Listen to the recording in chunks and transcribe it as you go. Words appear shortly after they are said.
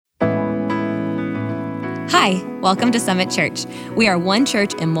Hi, welcome to Summit Church. We are one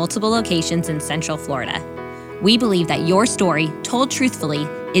church in multiple locations in Central Florida. We believe that your story, told truthfully,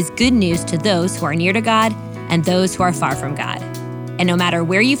 is good news to those who are near to God and those who are far from God. And no matter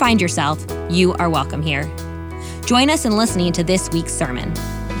where you find yourself, you are welcome here. Join us in listening to this week's sermon.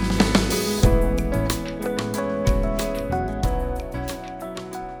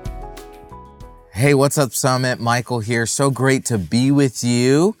 Hey, what's up, Summit? Michael here. So great to be with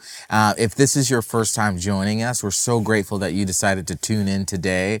you. If this is your first time joining us, we're so grateful that you decided to tune in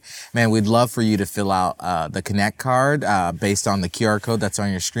today. Man, we'd love for you to fill out the Connect card based on the QR code that's on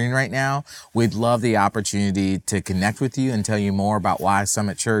your screen right now. We'd love the opportunity to connect with you and tell you more about why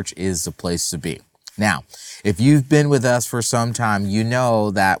Summit Church is the place to be. Now, if you've been with us for some time, you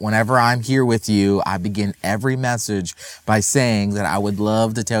know that whenever I'm here with you, I begin every message by saying that I would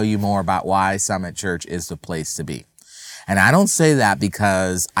love to tell you more about why Summit Church is the place to be. And I don't say that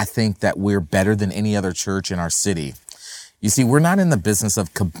because I think that we're better than any other church in our city. You see, we're not in the business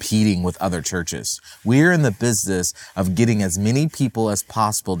of competing with other churches. We're in the business of getting as many people as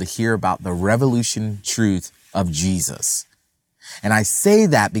possible to hear about the revolution truth of Jesus. And I say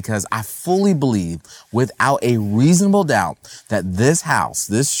that because I fully believe without a reasonable doubt that this house,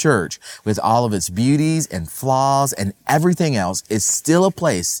 this church, with all of its beauties and flaws and everything else, is still a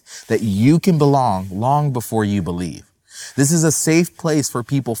place that you can belong long before you believe. This is a safe place for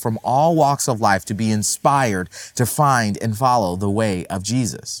people from all walks of life to be inspired to find and follow the way of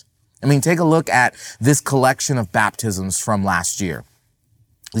Jesus. I mean, take a look at this collection of baptisms from last year.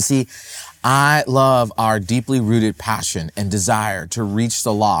 You see, I love our deeply rooted passion and desire to reach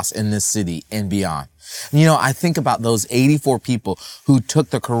the lost in this city and beyond. You know, I think about those 84 people who took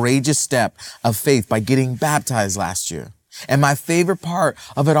the courageous step of faith by getting baptized last year. And my favorite part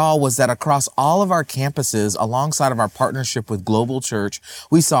of it all was that across all of our campuses, alongside of our partnership with Global Church,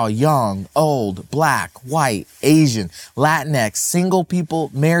 we saw young, old, Black, white, Asian, Latinx, single people,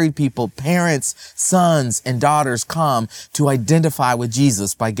 married people, parents, sons, and daughters come to identify with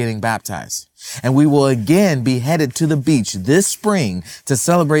Jesus by getting baptized. And we will again be headed to the beach this spring to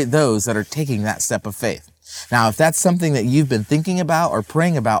celebrate those that are taking that step of faith. Now, if that's something that you've been thinking about or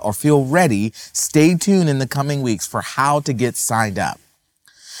praying about or feel ready, stay tuned in the coming weeks for how to get signed up.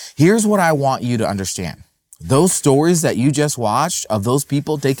 Here's what I want you to understand. Those stories that you just watched of those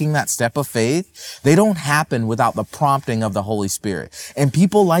people taking that step of faith, they don't happen without the prompting of the Holy Spirit. And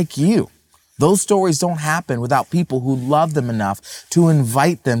people like you, those stories don't happen without people who love them enough to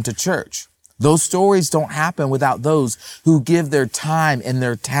invite them to church. Those stories don't happen without those who give their time and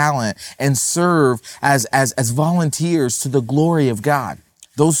their talent and serve as volunteers to the glory of God.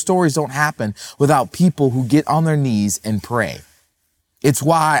 Those stories don't happen without people who get on their knees and pray. It's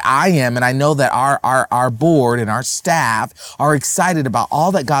why I am, and I know that our board and our staff are excited about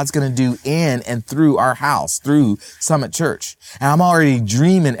all that God's going to do in and through our house, through Summit Church. And I'm already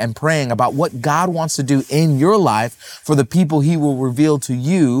dreaming and praying about what God wants to do in your life for the people he will reveal to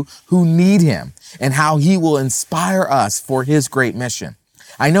you who need him, and how he will inspire us for his great mission.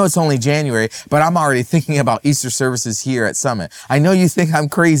 I know it's only January, but I'm already thinking about Easter services here at Summit. I know you think I'm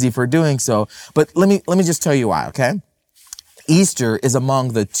crazy for doing so, but let me just tell you why, okay? Easter is among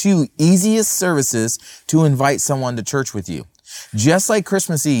the 2 easiest services to invite someone to church with you. Just like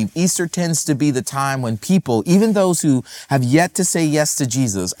Christmas Eve, Easter tends to be the time when people, even those who have yet to say yes to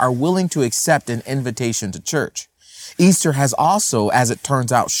Jesus, are willing to accept an invitation to church. Easter has also, as it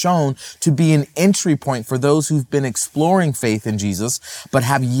turns out, shown to be an entry point for those who've been exploring faith in Jesus, but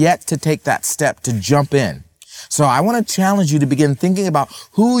have yet to take that step to jump in. So I want to challenge you to begin thinking about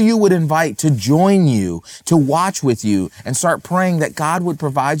who you would invite to join you, to watch with you, and start praying that God would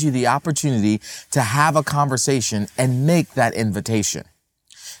provide you the opportunity to have a conversation and make that invitation.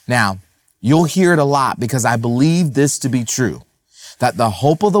 Now, you'll hear it a lot because I believe this to be true, that the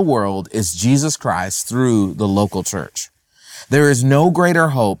hope of the world is Jesus Christ through the local church. There is no greater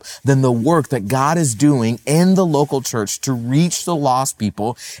hope than the work that God is doing in the local church to reach the lost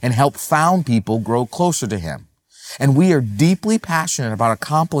people and help found people grow closer to him. And we are deeply passionate about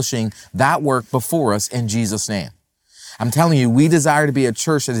accomplishing that work before us in Jesus' name. I'm telling you, we desire to be a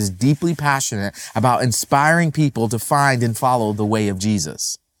church that is deeply passionate about inspiring people to find and follow the way of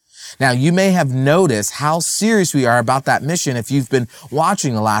Jesus. Now, you may have noticed how serious we are about that mission if you've been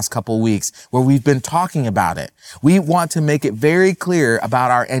watching the last couple of weeks where we've been talking about it. We want to make it very clear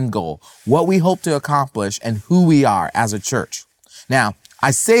about our end goal, what we hope to accomplish, and who we are as a church. Now, I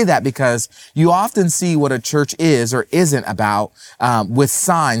say that because you often see what a church is or isn't about with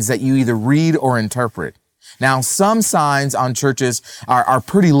signs that you either read or interpret. Now, some signs on churches are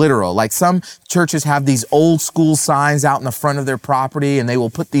pretty literal. Like some churches have these old school signs out in the front of their property, and they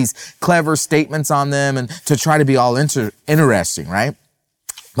will put these clever statements on them and to try to be all interesting, right?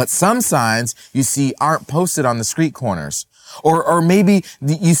 But some signs you see aren't posted on the street corners. Or maybe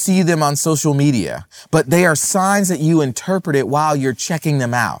you see them on social media, but they are signs that you interpret it while you're checking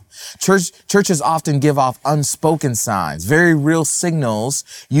them out. Churches often give off unspoken signs, very real signals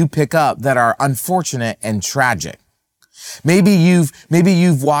you pick up that are unfortunate and tragic. Maybe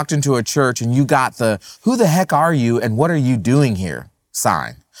you've walked into a church and you got the "who the heck are you and what are you doing here"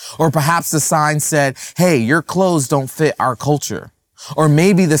 sign. Or perhaps the sign said, "Hey, your clothes don't fit our culture." Or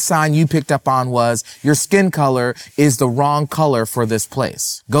maybe the sign you picked up on was, "Your skin color is the wrong color for this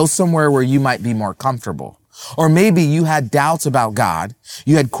place. Go somewhere where you might be more comfortable." Or maybe you had doubts about God.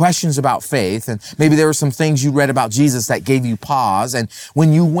 You had questions about faith. And maybe there were some things you read about Jesus that gave you pause. And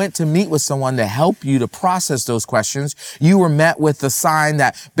when you went to meet with someone to help you to process those questions, you were met with the sign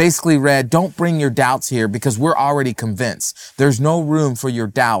that basically read, "Don't bring your doubts here because we're already convinced. There's no room for your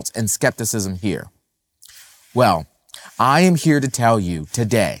doubts and skepticism here." Well, I am here to tell you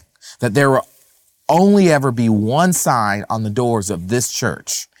today that there will only ever be one sign on the doors of this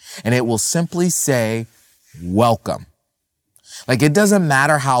church, and it will simply say, "Welcome." Like, it doesn't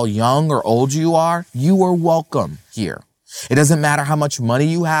matter how young or old you are welcome here. It doesn't matter how much money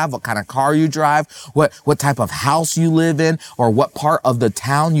you have, what kind of car you drive, what type of house you live in, or what part of the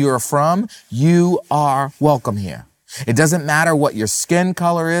town you're from, you are welcome here. It doesn't matter what your skin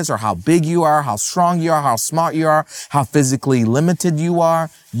color is or how big you are, how strong you are, how smart you are, how physically limited you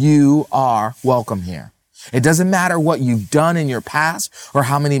are welcome here. It doesn't matter what you've done in your past or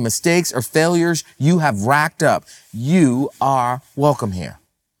how many mistakes or failures you have racked up. You are welcome here.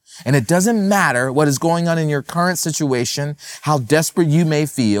 And it doesn't matter what is going on in your current situation, how desperate you may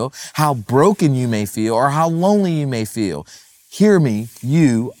feel, how broken you may feel, or how lonely you may feel. Hear me,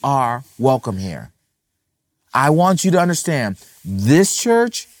 you are welcome here. I want you to understand this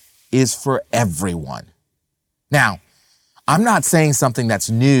church is for everyone. Now, I'm not saying something that's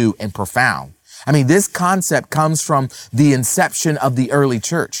new and profound. I mean, this concept comes from the inception of the early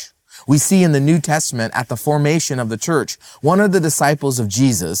church. We see in the New Testament at the formation of the church, one of the disciples of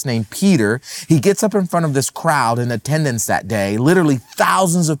Jesus named Peter, he gets up in front of this crowd in attendance that day, literally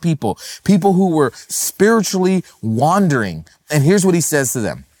thousands of people who were spiritually wandering. And here's what he says to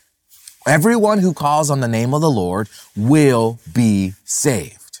them. "Everyone who calls on the name of the Lord will be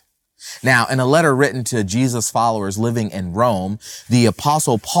saved." Now, in a letter written to Jesus' followers living in Rome, the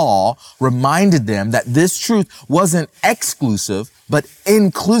Apostle Paul reminded them that this truth wasn't exclusive, but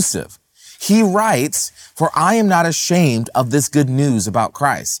inclusive. He writes, "For I am not ashamed of this good news about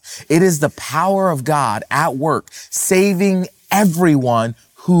Christ. It is the power of God at work, saving everyone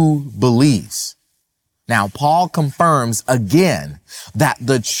who believes." Now, Paul confirms again that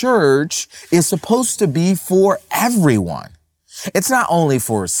the church is supposed to be for everyone. It's not only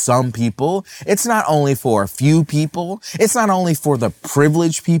for some people. It's not only for a few people. It's not only for the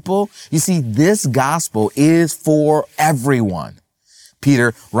privileged people. You see, this gospel is for everyone.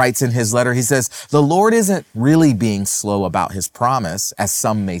 Peter writes in his letter, he says, "The Lord isn't really being slow about his promise, as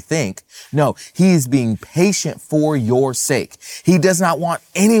some may think. No, he is being patient for your sake. He does not want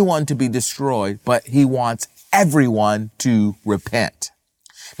anyone to be destroyed, but he wants everyone to repent."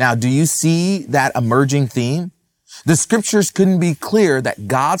 Now, do you see that emerging theme? The scriptures couldn't be clearer that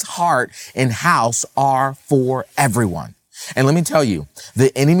God's heart and house are for everyone. And let me tell you,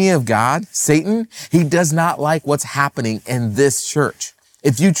 the enemy of God, Satan, he does not like what's happening in this church.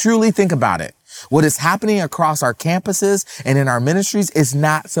 If you truly think about it, what is happening across our campuses and in our ministries is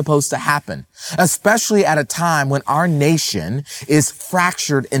not supposed to happen, especially at a time when our nation is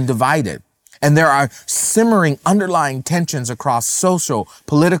fractured and divided. And there are simmering underlying tensions across social,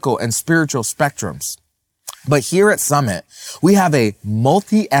 political, and spiritual spectrums. But here at Summit, we have a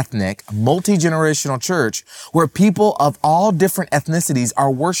multi-ethnic, multi-generational church where people of all different ethnicities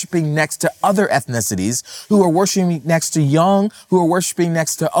are worshiping next to other ethnicities who are worshiping next to young, who are worshiping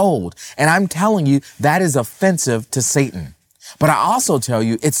next to old. And I'm telling you, that is offensive to Satan. But I also tell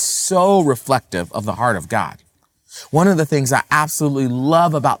you, it's so reflective of the heart of God. One of the things I absolutely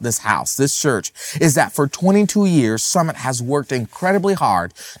love about this house, this church, is that for 22 years, Summit has worked incredibly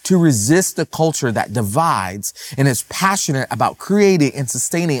hard to resist the culture that divides and is passionate about creating and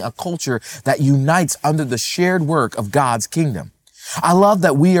sustaining a culture that unites under the shared work of God's kingdom. I love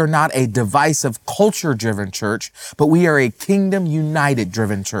that we are not a divisive, culture-driven church, but we are a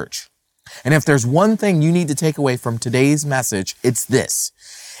kingdom-united-driven church. And if there's one thing you need to take away from today's message, it's this.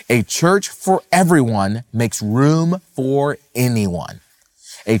 A church for everyone makes room for anyone.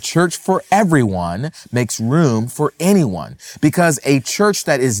 A church for everyone makes room for anyone, because a church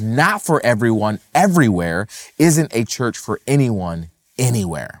that is not for everyone everywhere isn't a church for anyone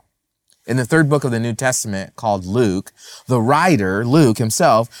anywhere. In the third book of the New Testament, called Luke, the writer, Luke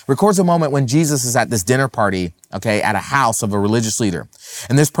himself, records a moment when Jesus is at this dinner party, at a house of a religious leader.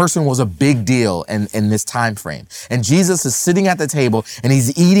 And this person was a big deal in this time frame. And Jesus is sitting at the table and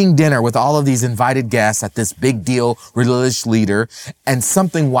he's eating dinner with all of these invited guests at this big deal religious leader. And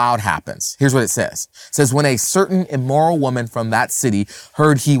something wild happens. Here's what it says. It says, when a certain immoral woman from that city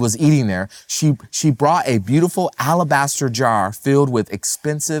heard he was eating there, she brought a beautiful alabaster jar filled with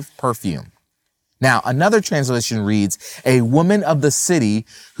expensive perfume. Now, another translation reads, a woman of the city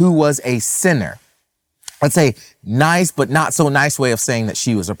who was a sinner. That's a nice but not so nice way of saying that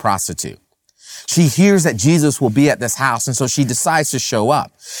she was a prostitute. She hears that Jesus will be at this house, and so she decides to show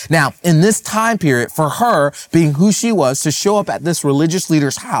up. Now, in this time period, for her, being who she was, to show up at this religious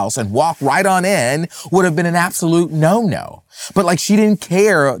leader's house and walk right on in would have been an absolute no-no. But she didn't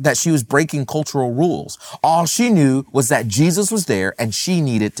care that she was breaking cultural rules. All she knew was that Jesus was there and she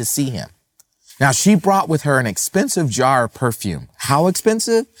needed to see him. Now, she brought with her an expensive jar of perfume. How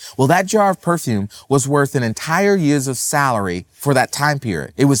expensive? Well, that jar of perfume was worth an entire year's of salary for that time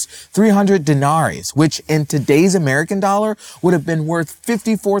period. It was 300 denarii, which in today's American dollar would have been worth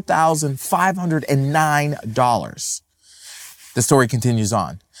 $54,509. The story continues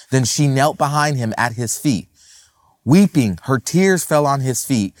on. Then she knelt behind him at his feet. Weeping, her tears fell on his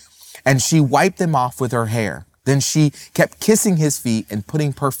feet, and she wiped them off with her hair. Then she kept kissing his feet and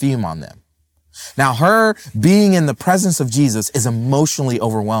putting perfume on them. Now, her being in the presence of Jesus is emotionally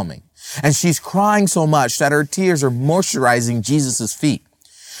overwhelming, and she's crying so much that her tears are moisturizing Jesus' feet.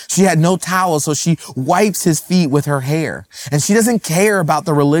 She had no towel, so she wipes his feet with her hair, and she doesn't care about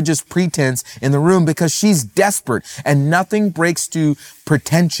the religious pretense in the room because she's desperate, and nothing breaks to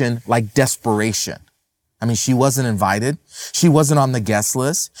pretension like desperation. I mean, she wasn't invited. She wasn't on the guest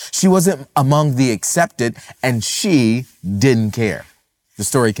list. She wasn't among the accepted, and she didn't care. The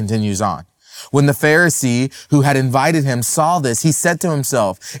story continues on. When the Pharisee who had invited him saw this, he said to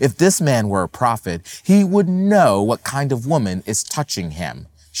himself, if this man were a prophet, he would know what kind of woman is touching him.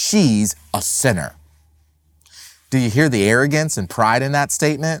 She's a sinner. Do you hear the arrogance and pride in that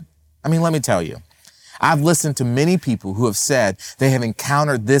statement? I mean, let me tell you, I've listened to many people who have said they have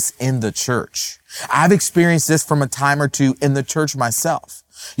encountered this in the church. I've experienced this from a time or two in the church myself.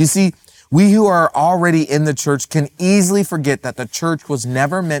 You see, we who are already in the church can easily forget that the church was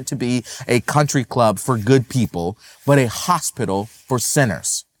never meant to be a country club for good people, but a hospital for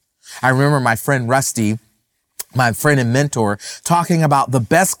sinners. I remember my friend Rusty, my friend and mentor, talking about the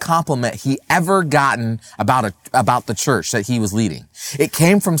best compliment he ever gotten about the church that he was leading. It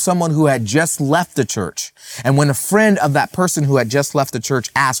came from someone who had just left the church. And when a friend of that person who had just left the church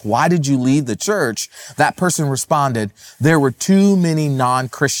asked, why did you leave the church? That person responded, there were too many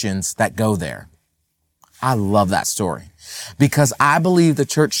non-Christians that go there. I love that story because I believe the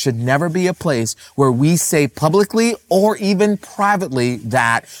church should never be a place where we say publicly or even privately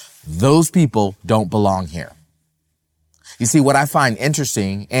that those people don't belong here. You see, what I find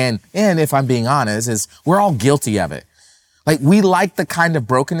interesting, and if I'm being honest, is we're all guilty of it. We like the kind of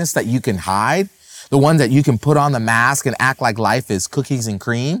brokenness that you can hide, the one that you can put on the mask and act like life is cookies and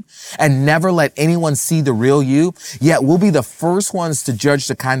cream and never let anyone see the real you. Yet we'll be the first ones to judge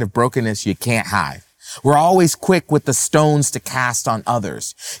the kind of brokenness you can't hide. We're always quick with the stones to cast on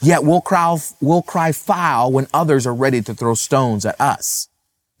others. Yet we'll cry foul when others are ready to throw stones at us.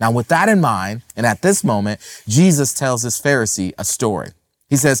 Now, with that in mind, and at this moment, Jesus tells this Pharisee a story.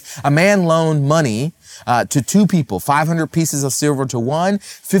 He says, a man loaned money to two people, 500 pieces of silver to one,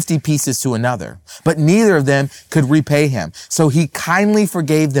 50 pieces to another. But neither of them could repay him. So he kindly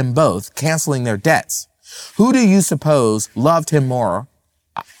forgave them both, canceling their debts. Who do you suppose loved him more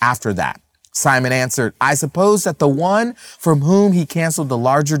after that? Simon answered, I suppose that the one from whom he canceled the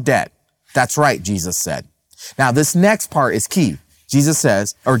larger debt. That's right, Jesus said. Now, this next part is key. Jesus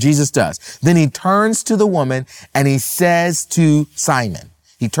does. Then he turns to the woman and he says to Simon.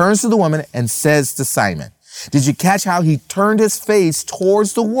 He turns to the woman and says to Simon. Did you catch how he turned his face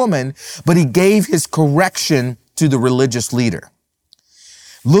towards the woman, but he gave his correction to the religious leader?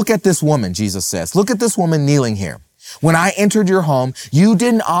 Look at this woman, Jesus says. Look at this woman kneeling here. When I entered your home, you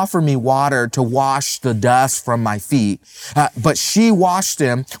didn't offer me water to wash the dust from my feet, but she washed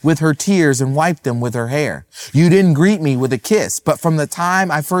them with her tears and wiped them with her hair. You didn't greet me with a kiss, but from the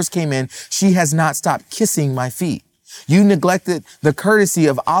time I first came in, she has not stopped kissing my feet. You neglected the courtesy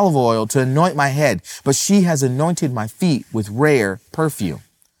of olive oil to anoint my head, but she has anointed my feet with rare perfume.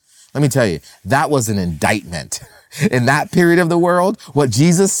 Let me tell you, that was an indictment. In that period of the world, what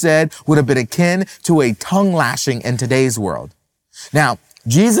Jesus said would have been akin to a tongue lashing in today's world. Now,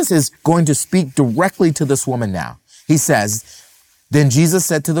 Jesus is going to speak directly to this woman now. He says, then Jesus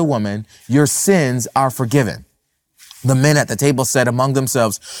said to the woman, your sins are forgiven. The men at the table said among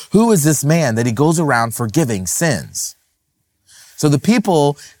themselves, who is this man that he goes around forgiving sins? So the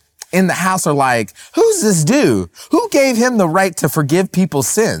people in the house are like, who's this dude? Who gave him the right to forgive people's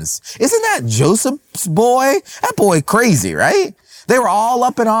sins? Isn't that Joseph's boy? That boy crazy, right? They were all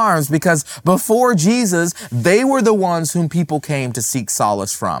up in arms because before Jesus, they were the ones whom people came to seek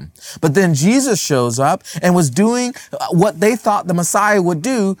solace from. But then Jesus shows up and was doing what they thought the Messiah would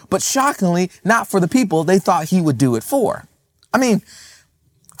do, but shockingly, not for the people they thought he would do it for. I mean,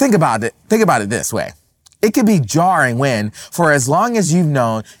 think about it this way. It can be jarring when, for as long as you've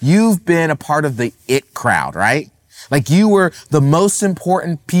known, you've been a part of the it crowd, right? Like you were the most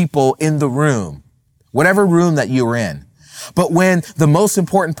important people in the room, whatever room that you were in. But when the most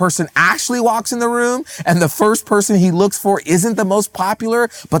important person actually walks in the room and the first person he looks for isn't the most popular,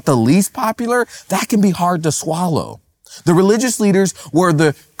 but the least popular, that can be hard to swallow. The religious leaders were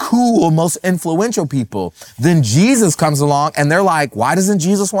the cool, most influential people. Then Jesus comes along and they're like, why doesn't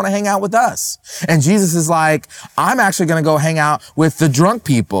Jesus want to hang out with us? And Jesus is like, I'm actually going to go hang out with the drunk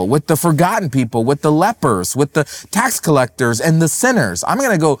people, with the forgotten people, with the lepers, with the tax collectors and the sinners. I'm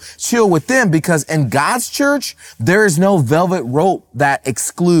going to go chill with them because in God's church, there is no velvet rope that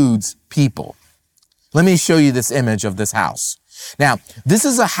excludes people. Let me show you this image of this house. Now, this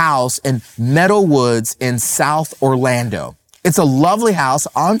is a house in Meadow Woods in South Orlando. It's a lovely house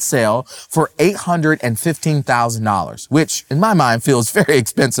on sale for $815,000, which in my mind feels very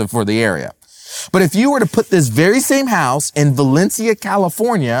expensive for the area. But if you were to put this very same house in Valencia,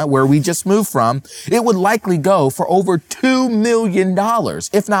 California, where we just moved from, it would likely go for over $2 million,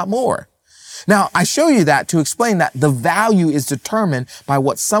 if not more. Now, I show you that to explain that the value is determined by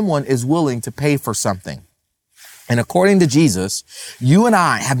what someone is willing to pay for something. And according to Jesus, you and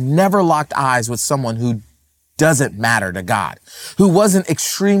I have never locked eyes with someone who doesn't matter to God, who wasn't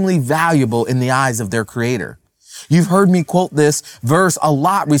extremely valuable in the eyes of their creator. You've heard me quote this verse a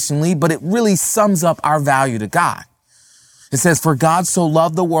lot recently, but it really sums up our value to God. It says, for God so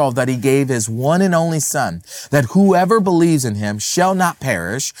loved the world that he gave his one and only son, that whoever believes in him shall not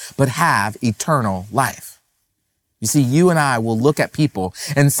perish, but have eternal life. You see, you and I will look at people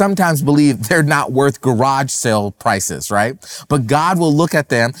and sometimes believe they're not worth garage sale prices, right? But God will look at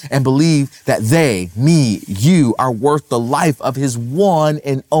them and believe that they, me, you are worth the life of his one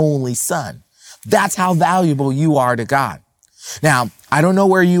and only son. That's how valuable you are to God. Now, I don't know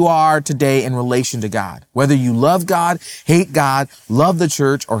where you are today in relation to God, whether you love God, hate God, love the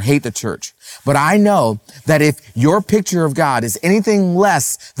church, or hate the church. But I know that if your picture of God is anything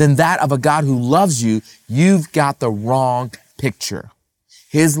less than that of a God who loves you, you've got the wrong picture.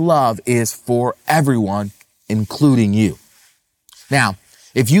 His love is for everyone, including you. Now,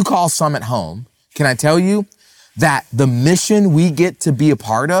 if you call Summit home, can I tell you that the mission we get to be a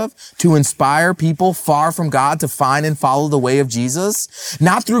part of, to inspire people far from God to find and follow the way of Jesus,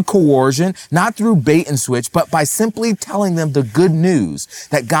 not through coercion, not through bait and switch, but by simply telling them the good news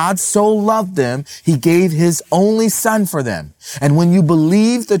that God so loved them, he gave his only son for them. And when you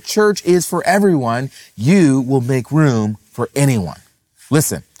believe the church is for everyone, you will make room for anyone.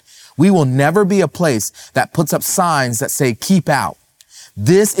 Listen, we will never be a place that puts up signs that say, keep out.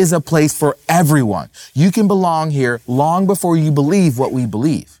 This is a place for everyone. You can belong here long before you believe what we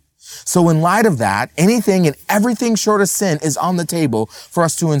believe. So in light of that, anything and everything short of sin is on the table for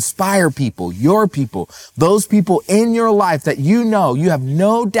us to inspire people, your people, those people in your life that you know, you have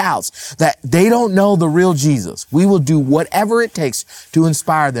no doubts that they don't know the real Jesus. We will do whatever it takes to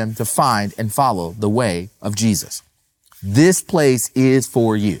inspire them to find and follow the way of Jesus. This place is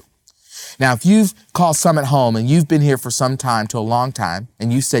for you. Now, if you've called Summit home and you've been here for some time to a long time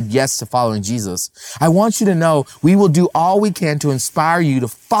and you said yes to following Jesus, I want you to know we will do all we can to inspire you to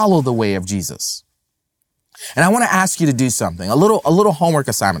follow the way of Jesus. And I want to ask you to do something, a little homework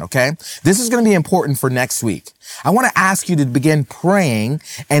assignment, okay? This is going to be important for next week. I want to ask you to begin praying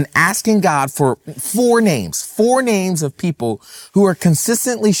and asking God for four names of people who are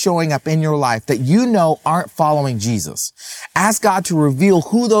consistently showing up in your life that you know aren't following Jesus. Ask God to reveal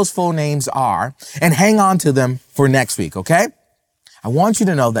who those four names are and hang on to them for next week, okay? I want you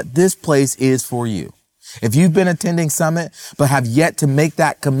to know that this place is for you. If you've been attending Summit, but have yet to make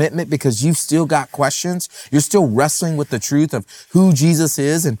that commitment because you've still got questions, you're still wrestling with the truth of who Jesus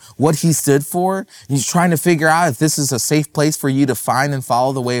is and what he stood for, you're trying to figure out if this is a safe place for you to find and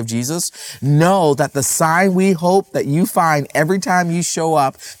follow the way of Jesus, know that the sign we hope that you find every time you show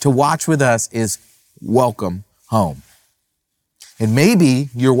up to watch with us is welcome home. And maybe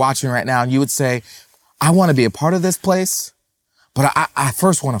you're watching right now and you would say, I want to be a part of this place, but I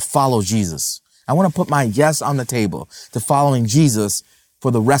first want to follow Jesus. I want to put my yes on the table to following Jesus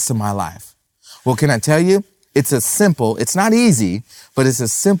for the rest of my life. Well, can I tell you, it's not easy, but it's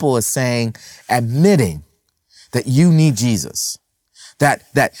as simple as saying, admitting that you need Jesus,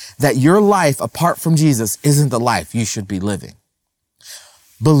 that your life apart from Jesus isn't the life you should be living.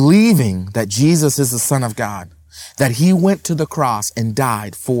 Believing that Jesus is the Son of God, that he went to the cross and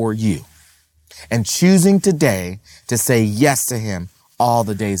died for you, and choosing today to say yes to him all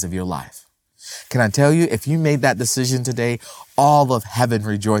the days of your life. Can I tell you, if you made that decision today, all of heaven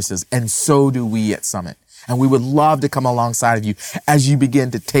rejoices, and so do we at Summit. And we would love to come alongside of you as you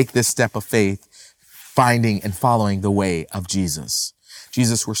begin to take this step of faith, finding and following the way of Jesus.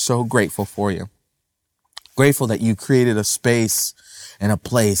 Jesus, we're so grateful for you. Grateful that you created a space and a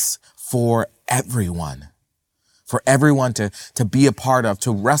place for everyone to be a part of,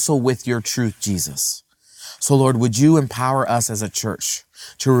 to wrestle with your truth, Jesus. So Lord, would you empower us as a church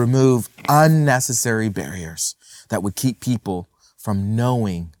to remove unnecessary barriers that would keep people from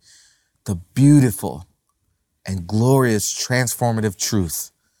knowing the beautiful and glorious transformative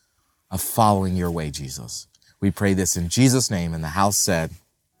truth of following your way, Jesus. We pray this in Jesus' name, and the house said,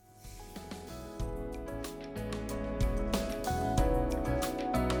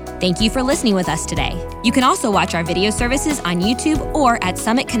 Thank you for listening with us today. You can also watch our video services on YouTube or at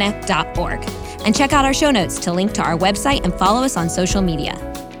summitconnect.org. And check out our show notes to link to our website and follow us on social media.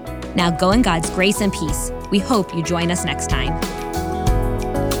 Now go in God's grace and peace. We hope you join us next time.